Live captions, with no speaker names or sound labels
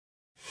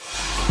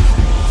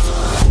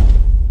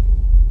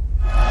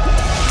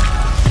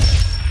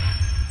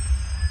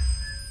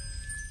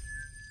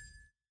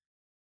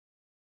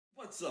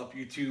What's up,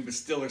 YouTube? It's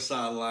Stiller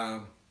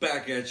Sideline,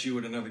 back at you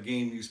with another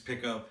game news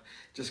pickup.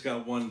 Just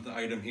got one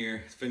item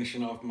here,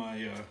 finishing off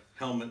my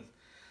helmet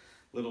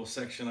little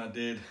section I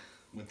did.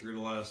 Went through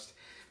the last,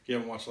 if you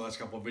haven't watched the last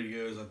couple of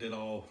videos, I did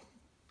all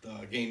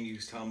the game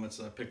used helmets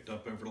I picked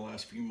up over the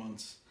last few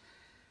months.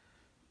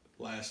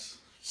 Last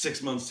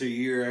 6 months to a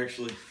year,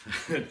 actually.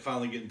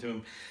 Finally getting to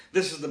them.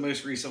 This is the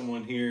most recent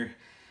one here,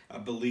 I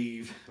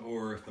believe,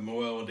 or the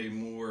Moelle de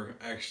Moore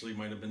actually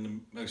might have been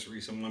the most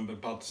recent one, but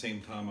about the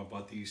same time I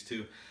bought these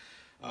two.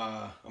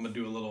 I'm gonna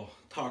do a little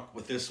talk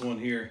with this one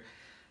here.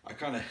 I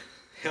kind of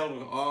held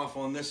off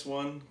on this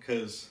one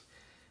because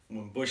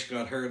when Bush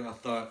got hurt, I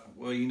thought,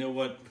 well, you know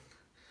what?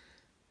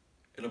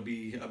 It'll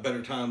be a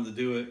better time to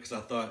do it because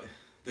I thought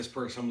this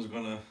person was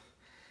gonna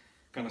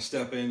kind of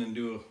step in and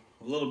do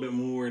a little bit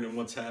more than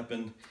what's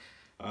happened.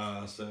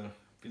 So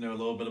if you know a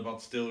little bit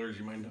about Stillers,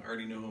 you might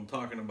already know who I'm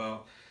talking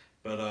about.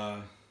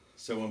 But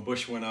so when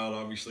Bush went out,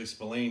 obviously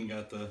Spillane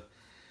got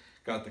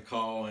the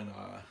call, and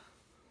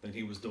that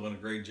he was doing a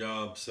great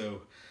job.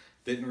 So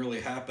didn't really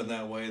happen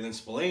that way. And then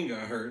Spillane got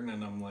hurt, and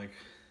I'm like,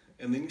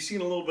 and then you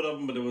seen a little bit of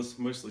him, but it was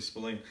mostly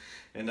Spillane.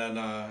 And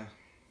then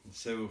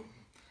so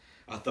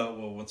I thought,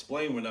 well, when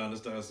Spillane went down, this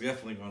guy was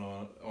definitely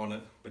going on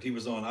it. But he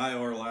was on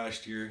IR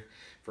last year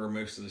for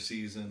most of the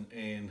season,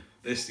 and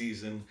this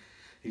season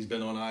he's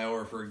been on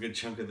IR for a good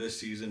chunk of this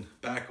season.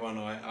 Back on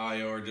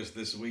IR just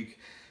this week.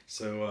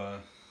 So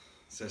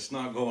it's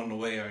not going the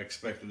way I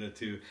expected it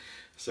to.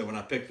 So when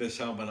I picked this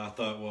helmet, I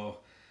thought, well,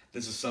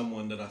 this is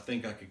someone that I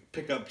think I could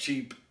pick up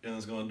cheap and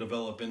is going to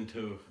develop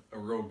into a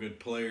real good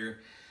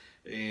player.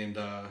 And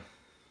I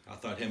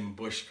thought him and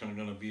Bush kind of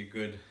going to be a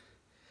good,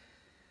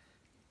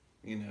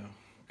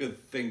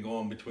 good thing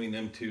going between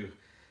them two.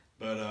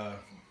 But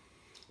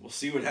we'll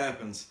see what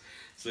happens.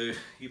 So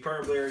you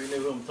probably already know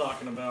who I'm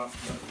talking about.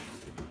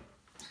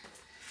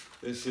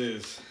 This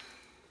is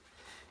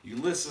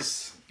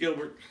Ulysses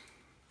Gilbert,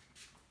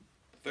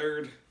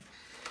 third,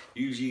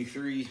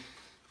 UG3,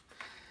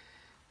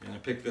 and I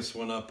picked this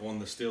one up on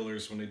the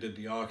Stillers when they did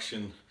the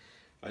auction.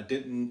 I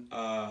didn't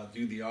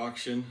do the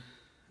auction,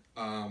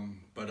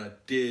 but I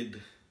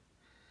did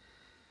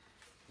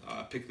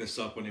pick this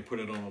up when they put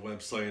it on the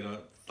website. I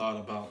thought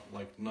about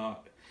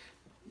not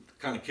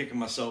kind of kicking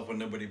myself when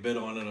nobody bid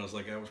on it. I was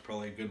like, that was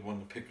probably a good one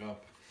to pick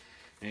up.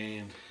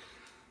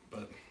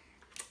 But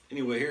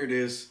anyway, here it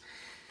is.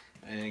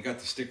 And you got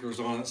the stickers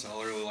on it, so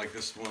I really like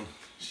this one.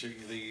 Show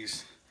you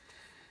these.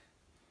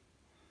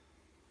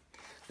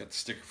 Got the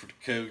sticker for the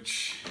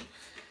coach.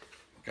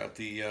 Got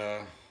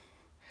the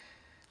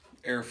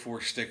Air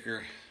Force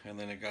sticker, and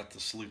then it got the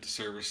Salute to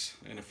Service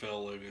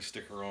NFL logo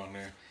sticker on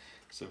there.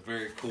 So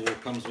very cool.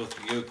 Comes with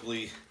the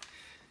Oakley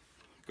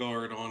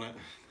guard on it.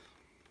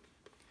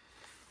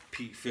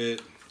 Peak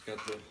fit.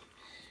 Got the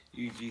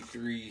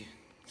UG3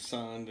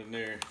 signed in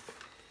there.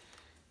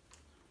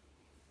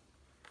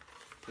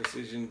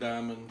 Precision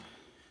diamond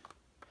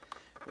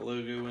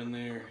logo in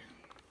there.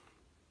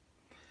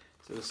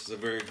 So this is a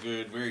very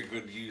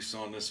good use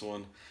on this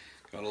one.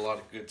 Got a lot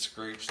of good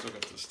scrapes. Still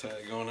got this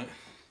tag on it,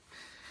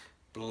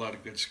 but a lot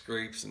of good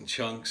scrapes and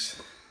chunks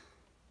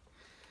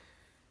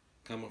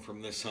coming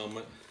from this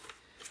helmet.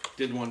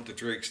 Did want the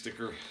Drake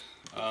sticker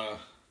on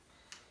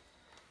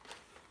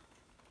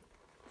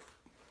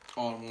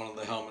one of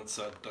the helmets.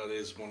 That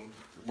is one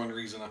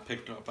reason I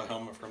picked up a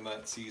helmet from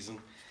that season.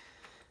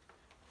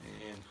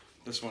 And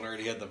this one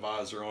already had the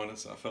visor on it,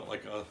 so I felt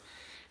like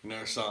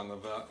selling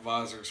the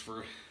visors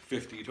for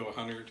 50 to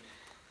 100,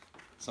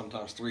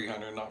 sometimes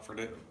 300, not for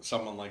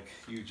someone like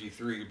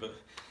UG3, but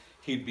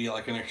he'd be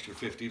like an extra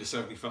 $50 to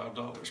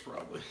 $75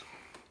 probably.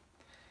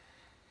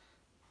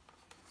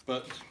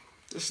 But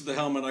this is the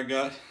helmet I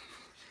got.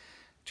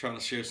 Trying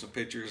to show some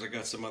pictures. I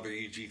got some other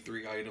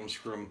UG3 items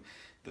from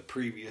the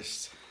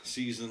previous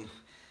season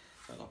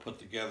that I'll put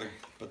together,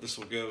 but this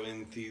will go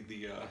into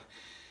the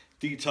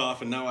DTOF,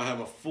 and now I have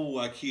a full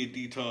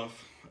IKEA DTOF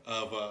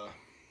of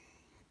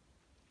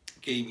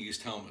game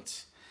used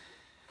helmets.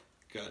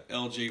 Got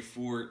LJ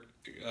Fort.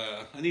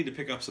 I need to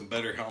pick up some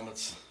better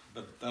helmets,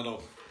 but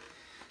that'll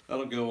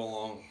go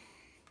along.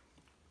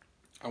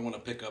 I want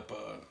to pick up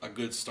a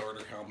good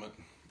starter helmet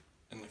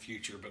in the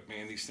future, but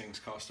man, these things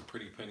cost a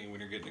pretty penny when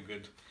you're getting a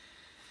good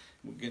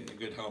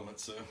helmet.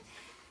 So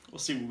we'll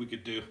see what we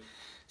could do.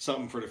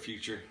 Something for the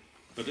future.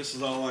 But this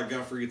is all I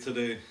got for you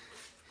today.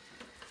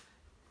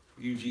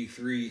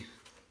 UG3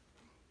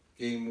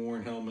 game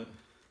worn helmet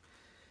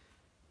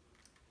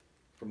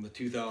from the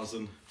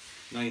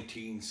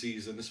 2019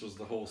 season. This was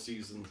the whole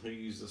season. They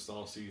used this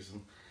all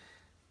season.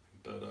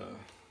 But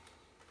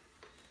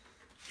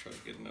try to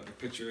get another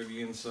picture of the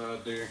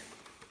inside there.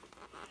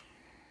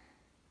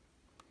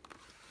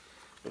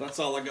 But that's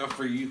all I got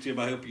for YouTube.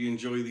 I hope you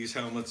enjoy these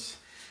helmets.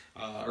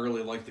 I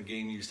really like the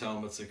game used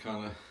helmets. They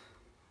kind of,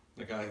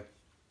 like I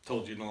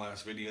told you in the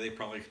last video, they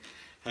probably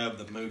have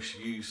the most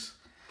use,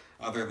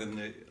 other than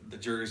the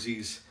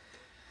jerseys,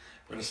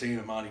 or the same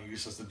amount of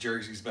use as the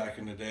jerseys back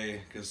in the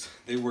day, because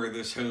they wear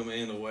this home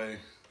and away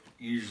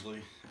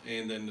usually,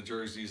 and then the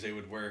jerseys they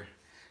would wear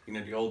You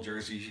know, the old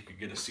jerseys, you could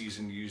get a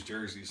season used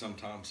jersey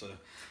sometimes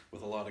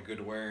with a lot of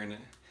good wear in it.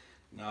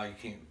 Now you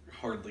can't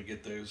hardly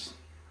get those.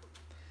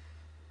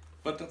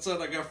 But that's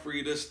all I got for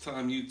you this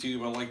time,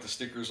 YouTube. I like the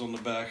stickers on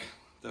the back.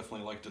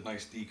 Definitely like the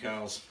nice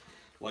decals.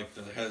 Like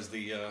that it has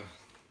the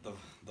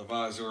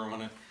visor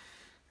on it.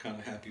 Kind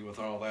of happy with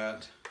all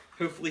that.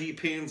 Hopefully he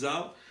pans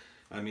out.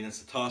 I mean,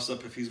 it's a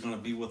toss-up if he's going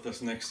to be with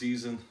us next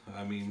season.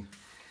 I mean,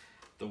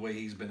 the way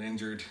he's been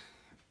injured.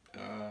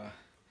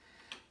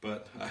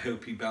 But I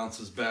hope he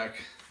bounces back,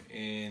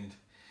 and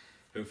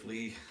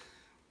hopefully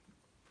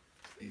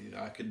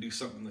I can do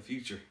something in the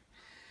future.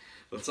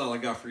 That's all I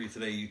got for you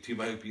today, YouTube.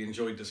 I hope you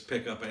enjoyed this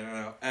pickup,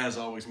 and as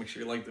always, make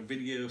sure you like the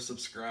video,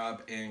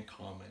 subscribe, and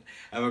comment.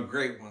 Have a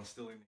great one.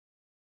 Still in